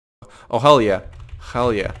Oh, hell yeah.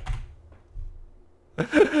 Hell yeah.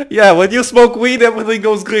 Yeah, when you smoke weed, everything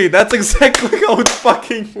goes green. That's exactly how it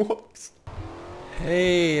fucking works.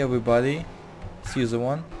 Hey, everybody. It's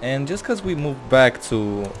User1. And just because we moved back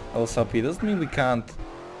to LSRP doesn't mean we can't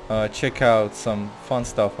check out some fun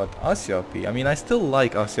stuff at RCRP. I mean, I still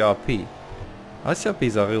like RCRP. RCRP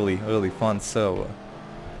is a really fun server.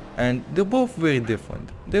 And they're both very different.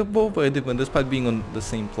 They're both very different despite being on the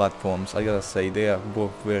same platforms. I gotta say, they are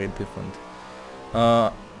both very different.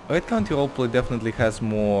 Red County Roleplay definitely has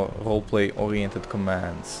more roleplay oriented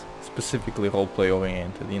commands. Specifically roleplay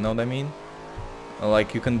oriented, you know what I mean?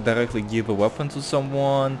 Like you can directly give a weapon to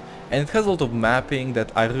someone, and it has a lot of mapping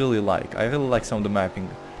that I really like. I really like some of the mapping.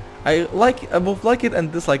 I both like it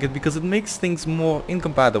and dislike it because it makes things more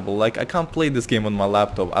incompatible. Like I can't play this game on my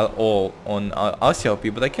laptop at all on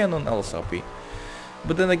RCRP, but I can on LSRP.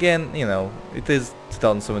 But then again, you know, it is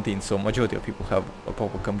 2017, so majority of people have a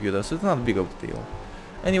proper computer, so it's not big of a deal.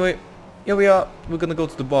 Anyway, here we are. We're gonna go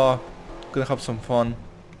to the bar, gonna have some fun.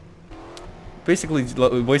 Basically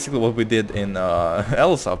what we did in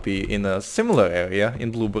LSRP in a similar area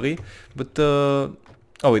in Blueberry, but oh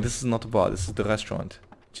wait, this is not a bar. This is the restaurant.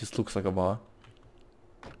 It just looks like a bar.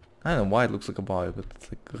 I don't know why it looks like a bar, but it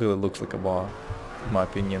like, really looks like a bar, in my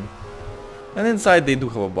opinion. And inside they do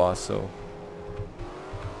have a bar, so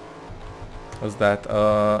what's that?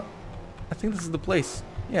 I think this is the place.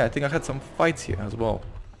 Yeah, I think I had some fights here as well.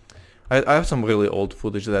 I have some really old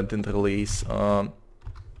footage that I didn't release.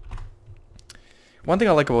 One thing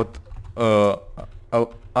I like about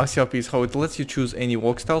RCRP is how it lets you choose any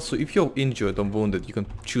walk style. So if you're injured or wounded, you can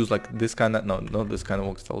choose like this kind of, no, not this kind of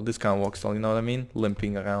walk style, this kind of walk style, you know what I mean?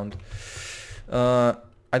 Limping around. I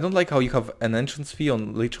don't like how you have an entrance fee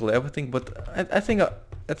on literally everything, but I think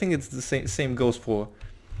it's the same goes for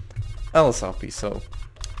LSRP, so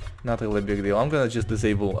not really a big deal. I'm gonna just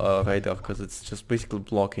disable radar because it's just basically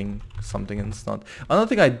blocking something and it's not. Another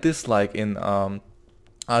thing I dislike in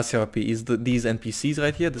RCRP is these NPCs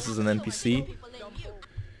right here. This is an NPC.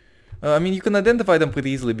 I mean, you can identify them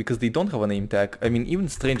pretty easily because they don't have a name tag. I mean, even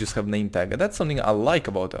strangers have name tag, and that's something I like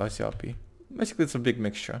about RCRP. Basically, it's a big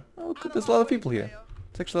mixture. Oh, good, there's a lot of people here.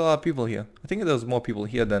 There's actually a lot of people here. I think there's more people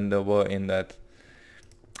here than there were in that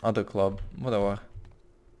other club. Whatever.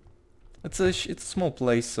 It's a small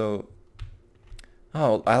place, so...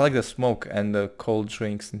 Oh, I like the smoke and the cold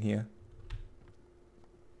drinks in here.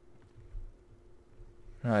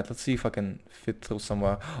 Alright, let's see if I can fit through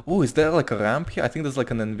somewhere. Oh, is there like a ramp here? I think there's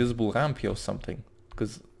like an invisible ramp here or something.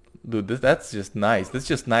 Because, dude, that's just nice. That's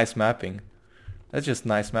just nice mapping. That's just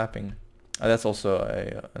nice mapping. That's also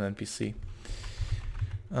an NPC.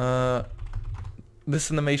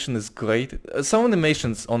 This animation is great. Some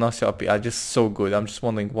animations on RCRP are just so good. I'm just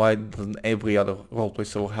wondering why doesn't every other roleplay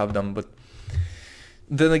server have them. But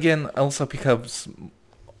then again, LSRP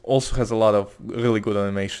also has a lot of really good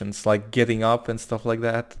animations, like getting up and stuff like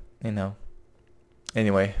that, you know.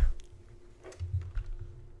 Anyway.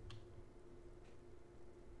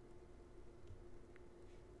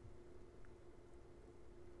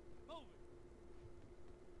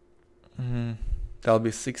 That'll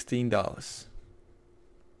be $16.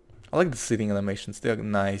 I like the sitting animations, they're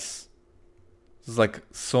nice. There's like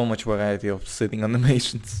so much variety of sitting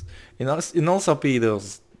animations. In LSRP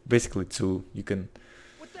there's basically two. You can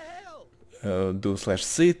do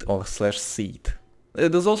 /sit or /seat.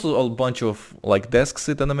 There's also a bunch of like desk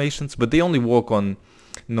sit animations, but they only work on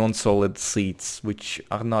non-solid seats, which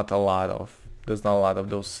are not a lot of. There's not a lot of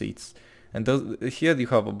those seats. And here you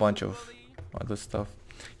have a bunch of other stuff.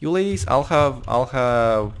 You ladies, I'll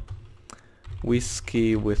have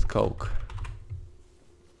whiskey with Coke.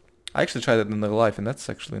 I actually tried it in real life, and that's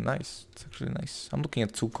actually nice. It's actually nice. I'm looking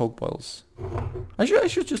at 2 Coke bottles. I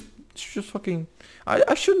should just fucking...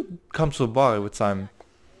 I shouldn't come to a bar every time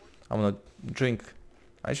I wanna drink.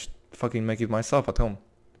 I should fucking make it myself at home.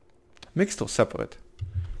 Mixed or separate?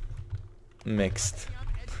 Mixed.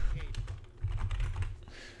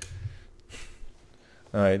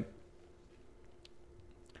 Alright.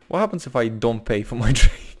 What happens if I don't pay for my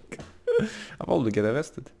drink? I'll probably get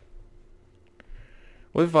arrested.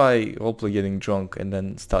 What if I roleplay getting drunk and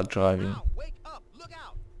then start driving?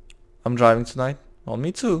 I'm driving tonight? Well,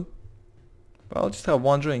 me too. But I'll just have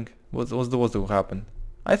one drink. What's the worst that will happen?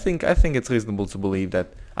 I think it's reasonable to believe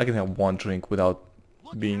that I can have one drink without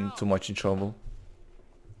being too much in trouble.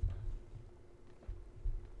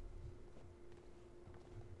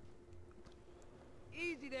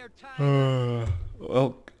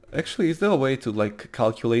 Well, actually, is there a way to like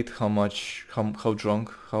calculate how drunk,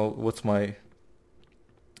 what's my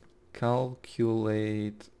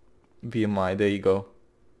calculate BMI? There you go.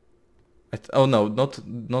 Oh no, not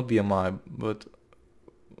BMI, but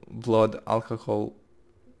blood alcohol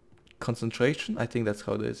concentration. I think that's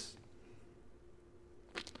how it is.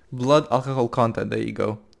 Blood alcohol content. There you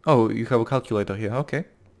go. Oh, you have a calculator here. Okay.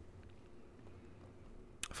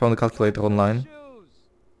 Found a calculator online.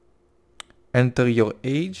 Enter your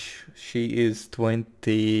age. She is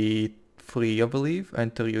 23, I believe.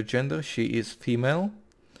 Enter your gender. She is female.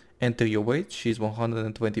 Enter your weight. She's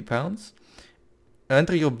 120 pounds.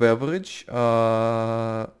 Enter your beverage.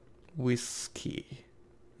 Whiskey.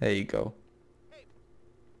 There you go.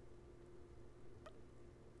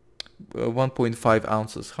 1.5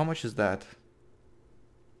 ounces. How much is that?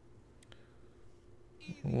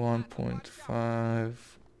 1.5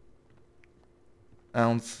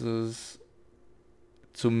 ounces.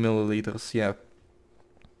 2 milliliters. Yeah.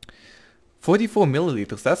 44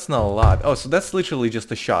 milliliters. That's not a lot. Oh, so that's literally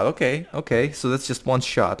just a shot. Okay. Okay. So that's just one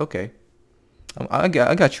shot. Okay. I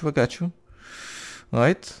got you.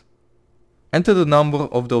 Right. Enter the number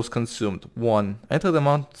of those consumed. 1. Enter the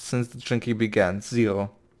amount since the drinking began.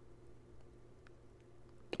 0.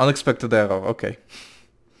 Unexpected error. Okay.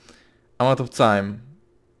 Amount of time.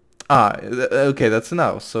 Okay, that's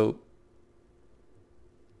enough. So.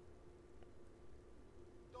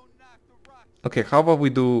 Okay, how about we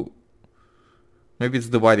do... Maybe it's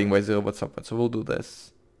dividing by 0 but something. So we'll do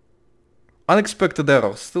this. Unexpected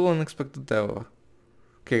error. Still unexpected error.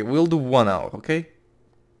 Okay, we'll do 1 hour, okay?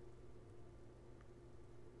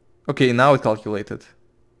 Okay, now it calculated.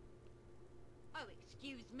 Oh,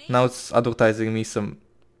 excuse me. Now it's advertising me some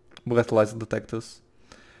breathalyzer detectors.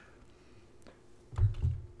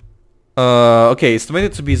 Okay,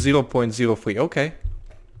 estimated to be 0.03. Okay.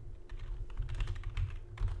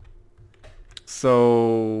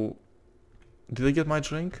 So... Did I get my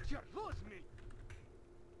drink?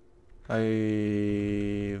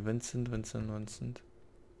 Vincent.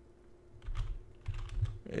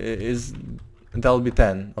 That'll be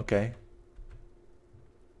 10, okay.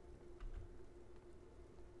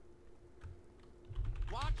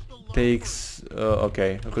 Takes,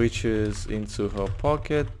 okay, reaches into her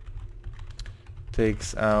pocket.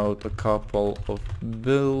 Takes out a couple of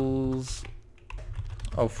bills,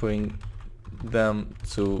 offering them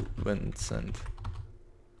to Vincent.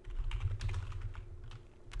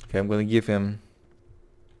 Okay, I'm gonna give him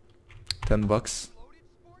 10 bucks.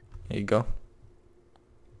 Here you go.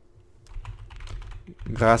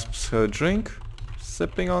 Grasps her drink,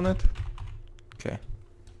 sipping on it. Okay.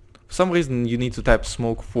 For some reason you need to type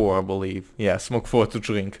smoke 4, I believe. Yeah, smoke 4 to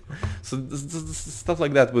drink. So stuff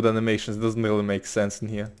like that with animations doesn't really make sense in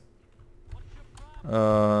here.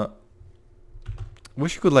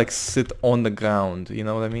 Wish you could like sit on the ground, you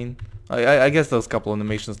know what I mean? I guess there's a couple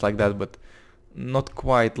animations like that, but not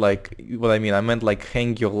quite like what I mean. I meant like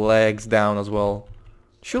hang your legs down as well.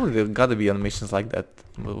 Surely there gotta be animations like that,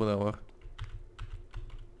 but whatever.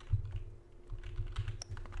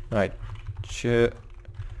 Right.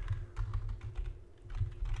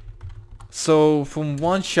 So from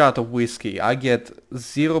one shot of whiskey I get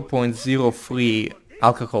 0.03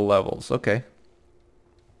 alcohol levels. Okay.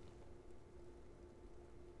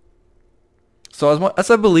 So as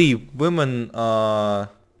I believe women, I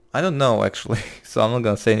don't know actually, so I'm not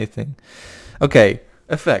gonna say anything. Okay,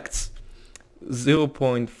 effects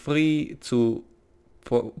 0.3 to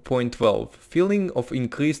 0.12. Feeling of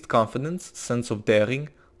increased confidence, sense of daring,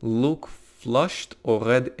 look flushed or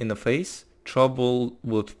red in the face, trouble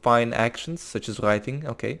with fine actions such as writing.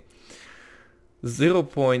 Okay.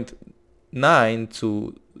 0.9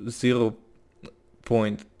 to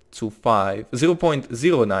 0.25,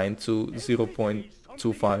 0.09 to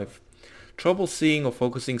 0.25. Trouble seeing or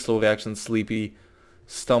focusing, slow reactions, sleepy,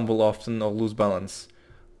 stumble often or lose balance.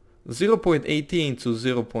 0.18 to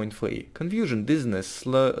 0.3. Confusion, dizziness,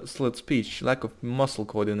 slurred speech, lack of muscle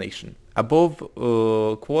coordination. Above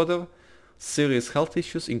quarter, serious health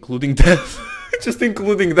issues including death. Just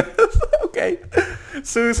including death. Okay.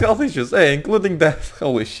 Serious health issues. Hey, including death.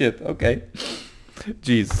 Holy shit. Okay.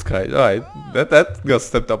 Jesus Christ. Alright. That got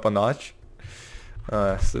stepped up a notch.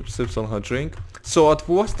 Sips on her drink. So at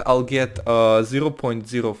worst I'll get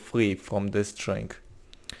 0.03 from this drink.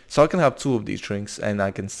 So I can have 2 of these drinks and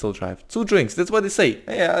I can still drive. 2 drinks, that's what they say.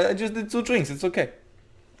 Hey, I just did 2 drinks, it's okay.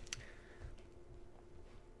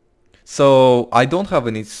 So I don't have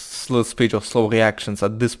any slurred speech or slow reactions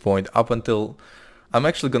at this point up until I'm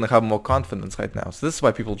actually gonna have more confidence right now. So this is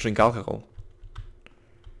why people drink alcohol.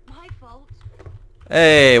 My fault.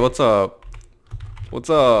 Hey, what's up? What's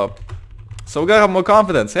up? So we gotta have more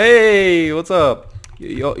confidence. Hey, what's up?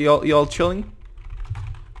 Y'all chilling?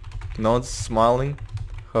 Nods, smiling.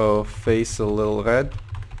 Her face a little red.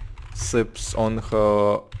 Sips on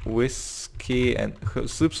her whiskey. key and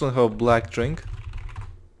sips on her black drink.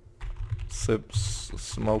 Sips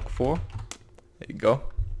smoke 4. There you go.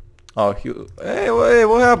 Oh, hey,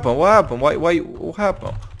 what happened? What happened? What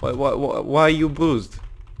happened? Why are you bruised?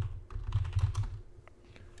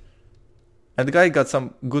 And the guy got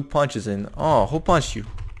some good punches in. Oh, who punched you?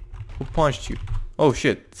 Who punched you? Oh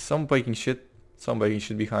shit, some breaking shit. Some breaking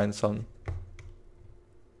shit behind some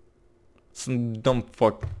dumb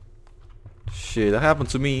fuck. Shit, that happened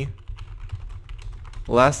to me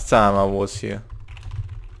last time I was here.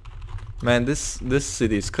 Man, this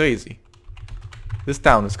city is crazy. This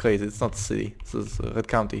town is crazy. It's not a city. It's Red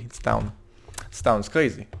County. It's town. This town is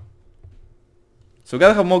crazy. So we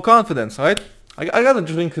gotta have more confidence, right? I gotta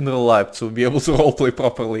drink in real life to be able to roleplay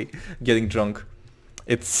properly. Getting drunk.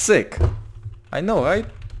 It's sick. I know, right?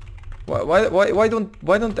 Why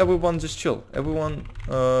don't everyone just chill? Everyone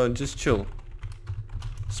just chill.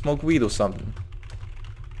 Smoke weed or something.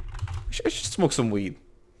 I should smoke some weed.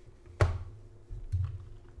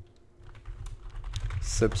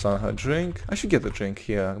 Sips on her drink. I should get a drink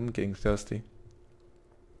here. I'm getting thirsty.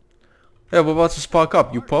 Yeah, we're about to spark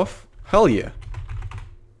up. You puff? Hell yeah.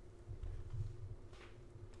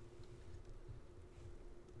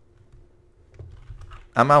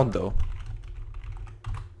 I'm out though.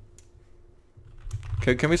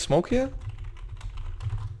 Can we smoke here?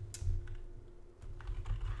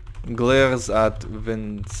 Glares at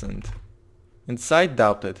Vincent. Inside,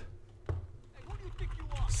 doubted.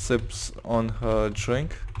 Sips on her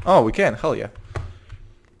drink. Oh, we can. Hell yeah.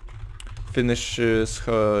 Finishes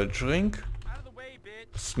her drink.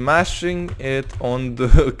 Smashing it on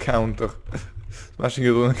the counter. Smashing it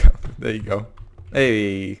on the counter. There you go.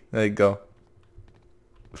 Hey, there you go.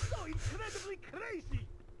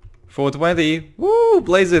 420. Woo!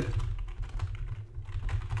 Blaze it.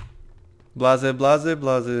 Blaze, blaze,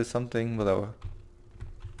 blaze, something, whatever.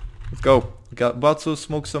 Let's go. About to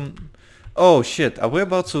smoke some. Oh shit! Are we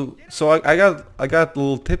about to? So I got a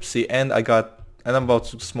little tipsy and I'm about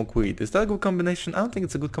to smoke weed. Is that a good combination? I don't think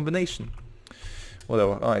it's a good combination.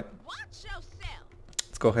 Whatever. All right.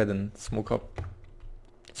 Let's go ahead and smoke up.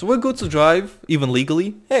 So we're good to drive, even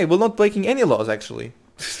legally. Hey, we're not breaking any laws actually.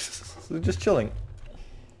 We're just chilling.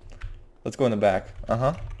 Let's go in the back.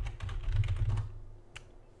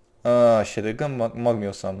 Shit, they're gonna mug me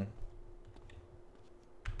or something.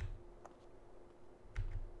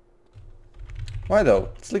 Why though?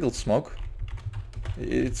 It's legal to smoke.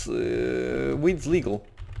 It's weed's legal.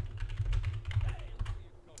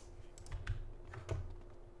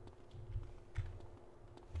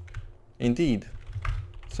 Indeed.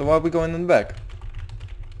 So why are we going in the back?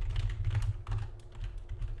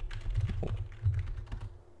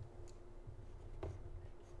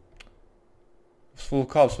 It's full of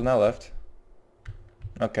cops when I left.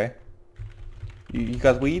 Okay. You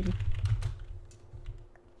got weed?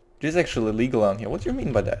 This is actually legal on here. What do you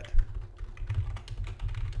mean by that?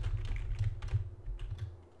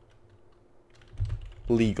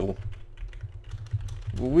 Legal.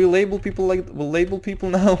 Will we label people like... We'll label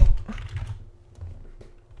people now?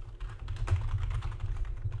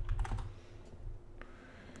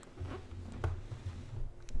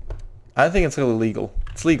 I think it's really legal.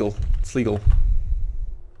 It's legal. It's legal.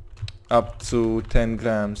 Up to 10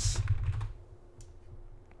 grams.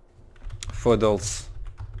 For adults.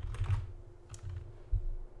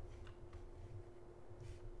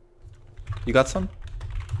 You got some?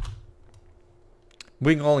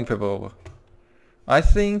 Bring rolling paper over. I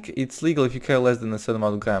think it's legal if you carry less than a certain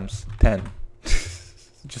amount of grams. 10.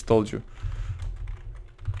 Just told you.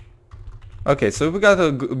 Okay, so if we got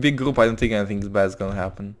a big group, I don't think anything bad is gonna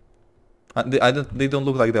happen. They don't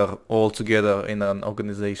look like they're all together in an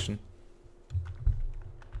organization.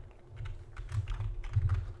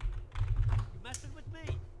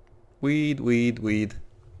 Weed, weed, weed.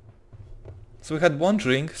 So we had one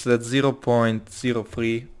drink, so that's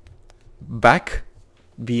 0.03 BAC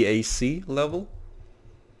level.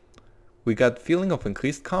 We got feeling of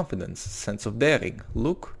increased confidence, sense of daring,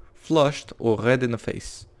 look flushed or red in the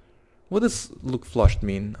face. What does look flushed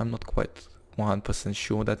mean? I'm not quite 100%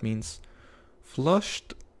 sure what that means.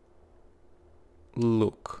 Flushed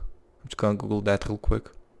look. I'm just gonna Google that real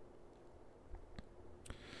quick.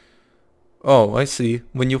 Oh, I see.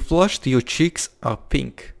 When you're flushed, your cheeks are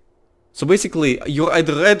pink. So basically, you're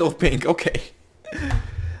either red or pink. Okay.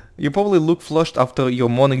 You probably look flushed after your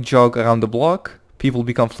morning jog around the block. People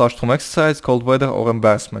become flushed from exercise, cold weather, or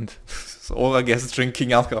embarrassment. Or I guess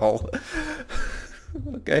drinking alcohol.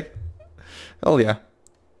 Okay. Hell yeah.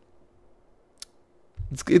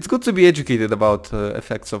 It's good to be educated about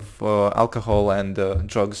effects of alcohol and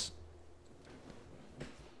drugs.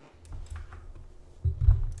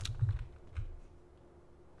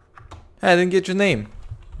 I didn't get your name.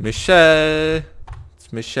 Michelle.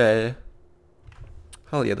 It's Michelle.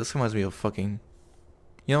 Hell yeah, this reminds me of fucking...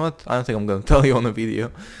 You know what? I don't think I'm gonna tell you on the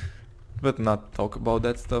video. But not talk about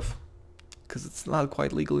that stuff. Because it's not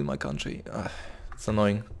quite legal in my country. It's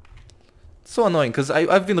annoying. It's so annoying because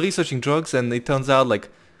I've been researching drugs and it turns out like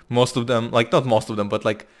most of them, like not most of them, but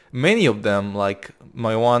like many of them, like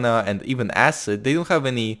marijuana and even acid, they don't have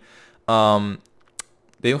any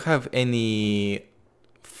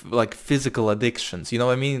like physical addictions, you know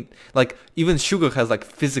what I mean? Like even sugar has like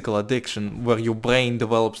physical addiction where your brain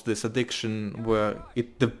develops this addiction where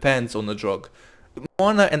it depends on the drug.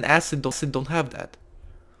 Marijuana and acid don't have that.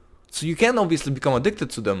 So you can obviously become addicted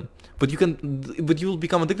to them, but you will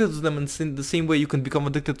become addicted to them in the same way you can become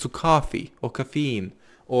addicted to coffee or caffeine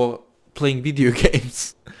or playing video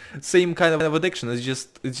games. Same kind of addiction. It's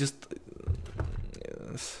just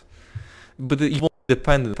but you won't be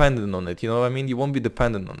dependent on it, you know what I mean? You won't be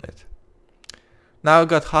dependent on it. Now I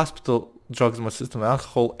got hospital drugs in my system,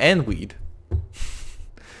 alcohol and weed.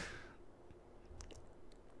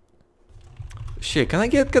 Shit, can I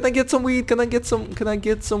get some weed? Can I get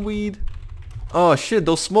some weed? Oh shit,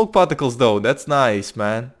 those smoke particles though, that's nice,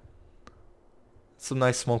 man. Some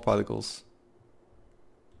nice smoke particles.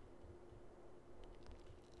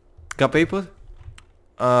 Got paper?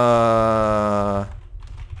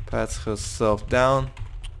 Pats herself down.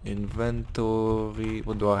 Inventory.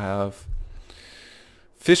 What do I have?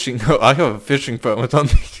 Fishing. Oh, I have a fishing permit on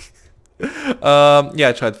me. Yeah,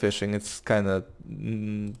 I tried fishing. It's kind of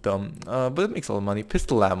dumb, but it makes a lot of money.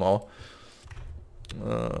 Pistol ammo.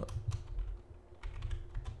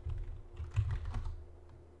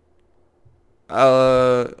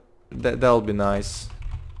 That'll be nice.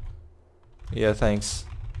 Yeah, thanks.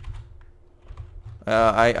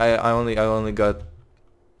 I only got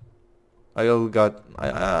I only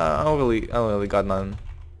got none.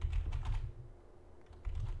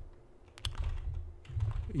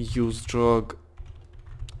 Use drug,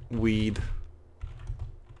 weed,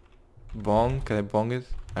 bong. Can I bong it?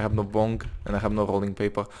 I have no bong and I have no rolling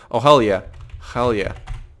paper. Oh hell yeah, hell yeah.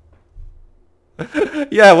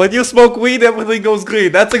 Yeah, when you smoke weed, everything goes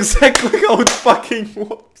green. That's exactly how it fucking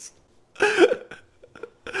works.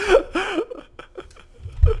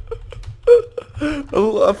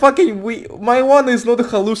 Fucking weed. Marijuana is not a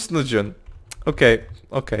hallucinogen. Okay,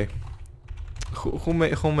 okay. Who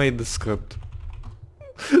made the script?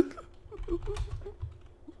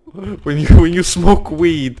 when you smoke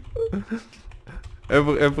weed,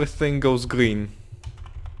 everything goes green.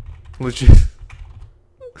 Legit.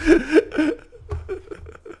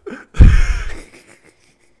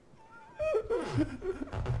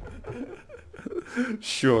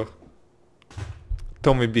 Sure.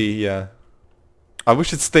 Tommy B, yeah. I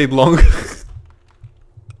wish it stayed longer.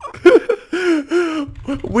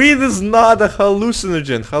 Weed is not a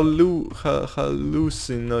hallucinogen.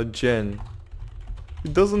 Hallucinogen.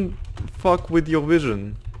 It doesn't fuck with your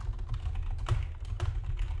vision.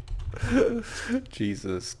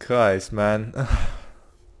 Jesus Christ, man.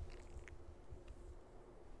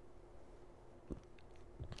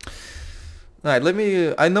 Alright, let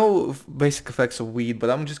me... I know basic effects of weed,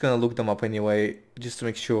 but I'm just gonna look them up anyway, just to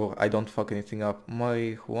make sure I don't fuck anything up.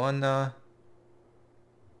 Marijuana...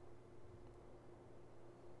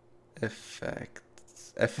 effects...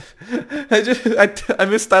 I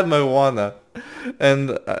mistyped marijuana.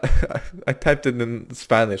 And I typed it in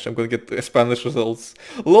Spanish. I'm gonna get Spanish results.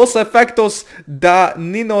 Los efectos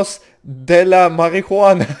dañinos de la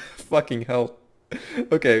marihuana. Fucking hell.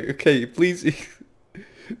 Okay, please...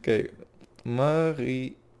 Okay.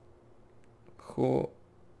 Marijuana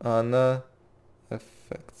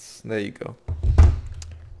effects. There you go.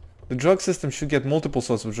 The drug system should get multiple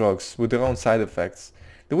sorts of drugs with their own side effects.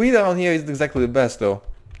 The weed around here isn't exactly the best though.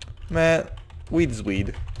 Man, weed is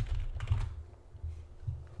weed.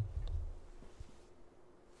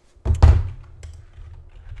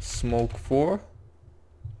 Smoke 4?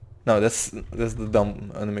 No, that's the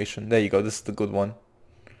dumb animation. There you go, this is the good one.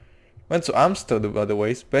 Went to Amsterdam the other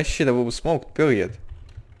ways. Best shit I've ever smoked, period.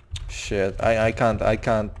 Shit, I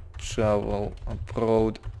can't travel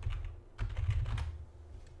abroad.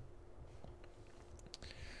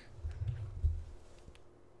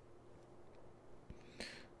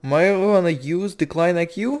 Marijuana use decline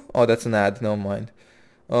IQ? Oh, that's an ad, never mind.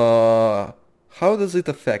 How does it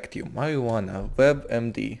affect you? Marijuana,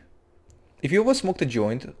 WebMD. If you ever smoked a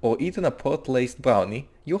joint or eaten a pot-laced brownie,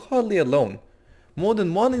 you're hardly alone. More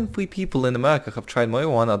than 1 in 3 people in America have tried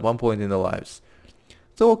marijuana at one point in their lives.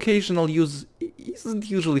 Though occasional use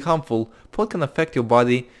isn't usually harmful, pot can affect your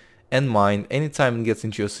body and mind anytime it gets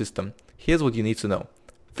into your system. Here's what you need to know.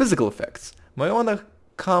 Physical effects. Marijuana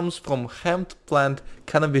comes from hemp plant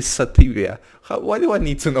cannabis sativa. Why do I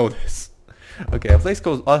need to know this? Okay, a place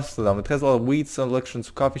called Amsterdam. It has a lot of weed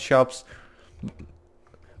selections, coffee shops,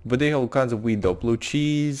 but they have all kinds of weed though. Blue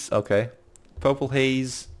cheese, okay. Purple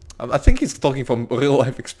haze. I think he's talking from real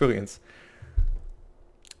life experience.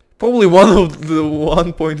 Probably one of the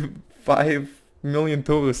 1.5 million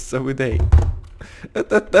tourists every day.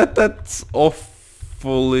 That's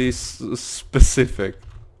awfully specific.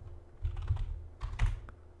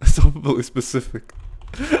 That's awfully specific.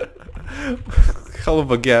 Hell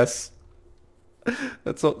of a guess.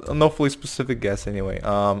 That's an awfully specific guess anyway.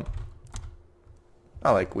 I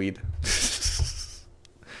like weed.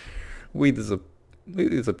 Weed is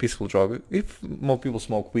a peaceful drug. If more people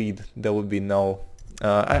smoke weed, there would be no.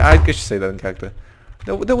 I should say that in character.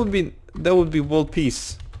 There would be world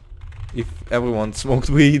peace if everyone smoked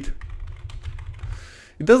weed.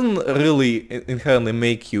 It doesn't really inherently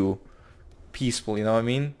make you peaceful, you know what I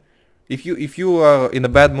mean? If you are in a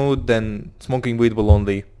bad mood, then smoking weed will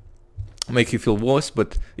only make you feel worse.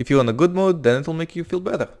 But if you're in a good mood, then it'll make you feel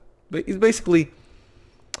better. But it's basically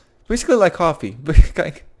like coffee, but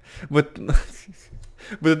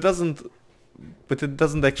it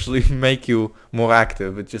doesn't actually make you more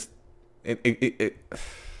active. It just it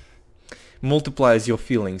multiplies your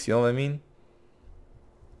feelings. You know what I mean?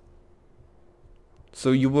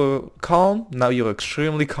 So you were calm, now you're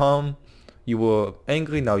extremely calm. You were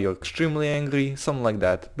angry, now you're extremely angry. Something like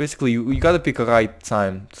that. Basically, you gotta pick a right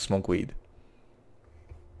time to smoke weed.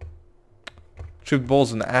 Tripped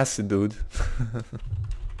balls on acid, dude.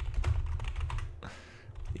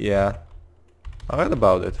 Yeah, I read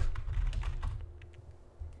about it.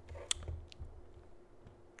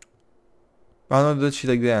 I don't know that shit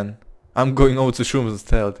again. I'm going over to shrooms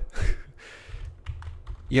instead.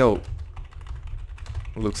 Yo.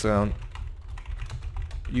 Looks around.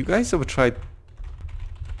 You guys ever tried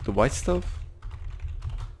the white stuff?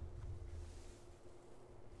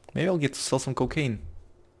 Maybe I'll get to sell some cocaine.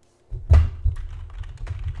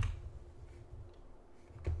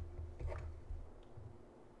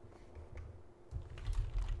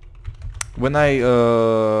 When I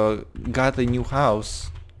got a new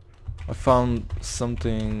house, I found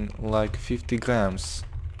something like 50 grams.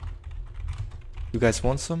 You guys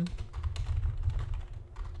want some?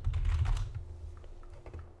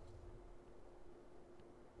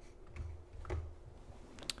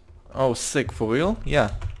 Oh, sick, for real?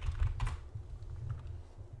 Yeah.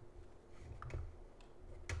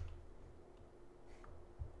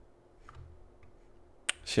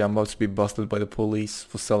 Shit, I'm about to be busted by the police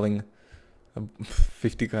for selling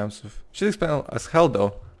 50 grams of... Shit expensive as hell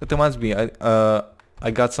though. That reminds me,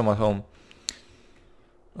 I got some at home.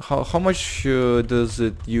 How much does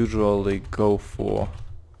it usually go for?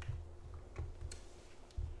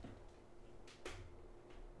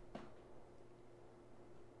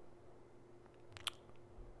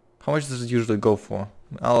 How much does it usually go for?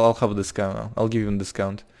 I'll have a discount. I'll give you a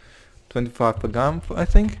discount. 25 per gram, I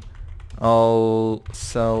think. I'll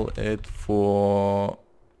sell it for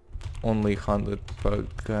only 100 per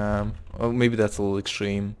gram. Or maybe that's a little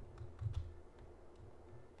extreme.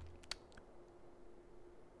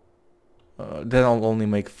 Then I'll only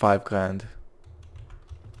make 5 grand.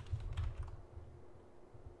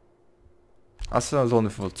 I'll sell it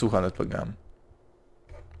only for 200 per gram.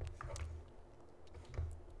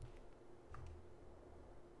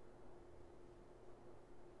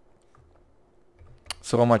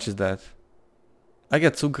 So how much is that? I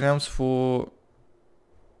get 2 grams for...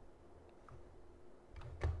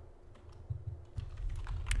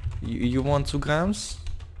 You want 2 grams?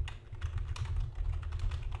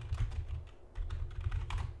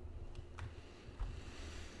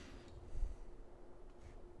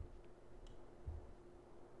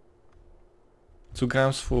 Two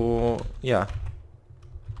grams for... yeah.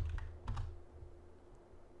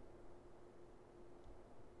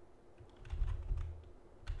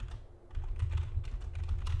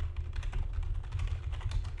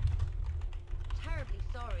 Terribly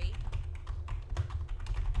sorry.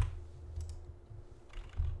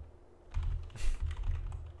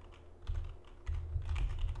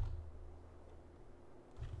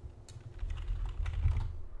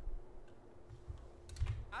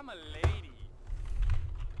 I'm a lady.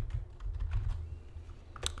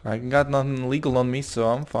 I got nothing legal on me, so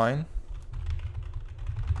I'm fine.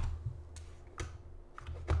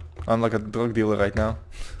 I'm like a drug dealer right now.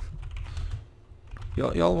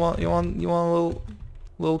 Y'all want a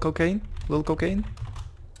little cocaine? Little cocaine?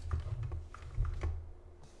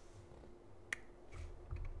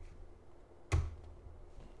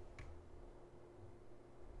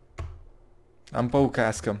 I'm broke,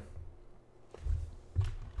 ask him.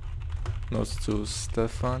 Notes to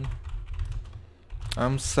Stefan.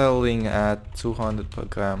 I'm selling at 200 per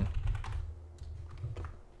gram.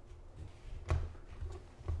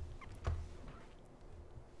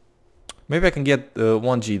 Maybe I can get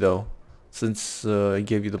 1G though, since I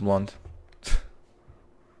gave you the blonde.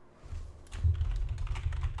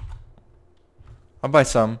 I'll buy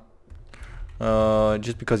some.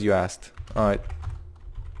 Just because you asked. Alright.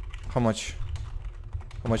 How much?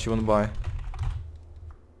 How much you wanna buy?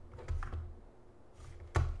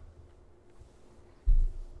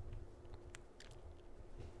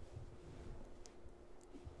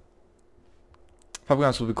 $5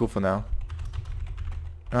 grams will be cool for now.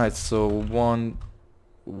 Alright, so one.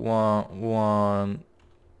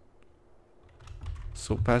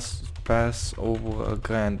 So pass over a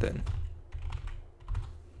grand then.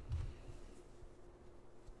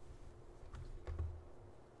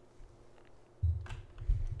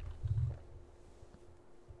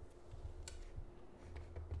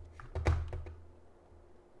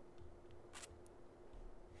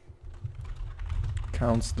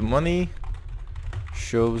 Counts the money,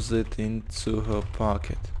 shoves it into her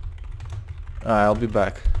pocket. I'll be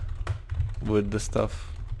back with the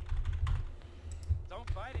stuff. Don't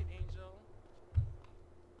fight it, Angel.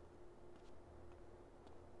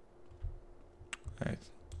 Right.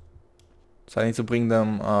 So I need to bring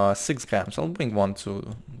them 6 grams. I'll bring one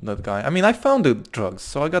to that guy. I mean, I found the drugs,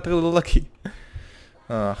 so I got a little lucky.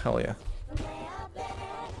 Hell yeah.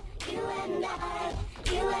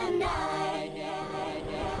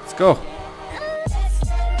 Let's go.